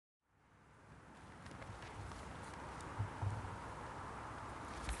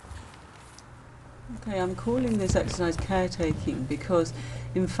Okay, I'm calling this exercise caretaking because,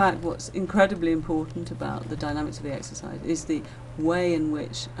 in fact, what's incredibly important about the dynamics of the exercise is the way in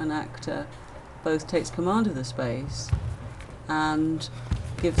which an actor both takes command of the space and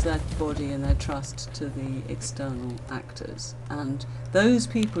gives their body and their trust to the external actors. And those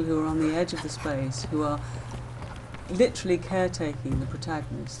people who are on the edge of the space, who are literally caretaking the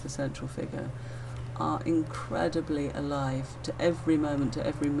protagonist, the central figure, are incredibly alive to every moment, to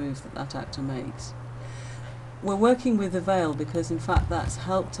every move that that actor makes. We're working with the veil because, in fact, that's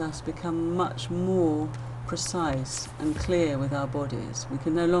helped us become much more precise and clear with our bodies. We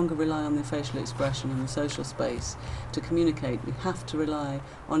can no longer rely on the facial expression and the social space to communicate. We have to rely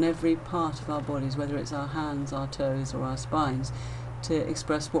on every part of our bodies, whether it's our hands, our toes, or our spines, to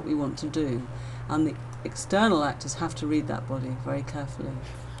express what we want to do. And the external actors have to read that body very carefully.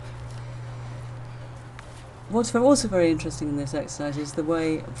 What's also very interesting in this exercise is the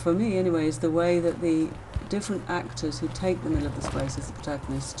way, for me anyway, is the way that the different actors who take the middle of the space as the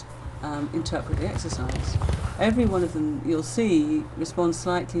protagonist interpret the exercise. Every one of them, you'll see, responds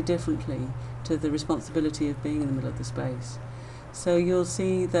slightly differently to the responsibility of being in the middle of the space. So you'll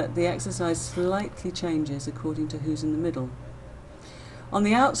see that the exercise slightly changes according to who's in the middle. On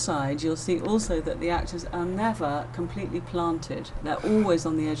the outside, you'll see also that the actors are never completely planted. They're always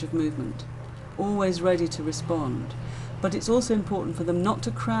on the edge of movement, always ready to respond. But it's also important for them not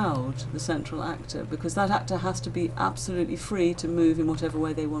to crowd the central actor, because that actor has to be absolutely free to move in whatever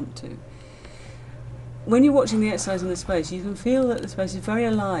way they want to. When you're watching the exercise in the space, you can feel that the space is very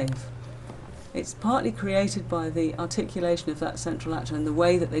alive. It's partly created by the articulation of that central actor and the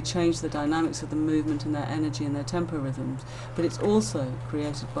way that they change the dynamics of the movement and their energy and their tempo rhythms, but it's also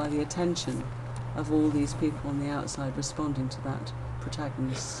created by the attention of all these people on the outside responding to that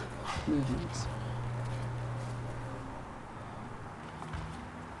protagonist's movements.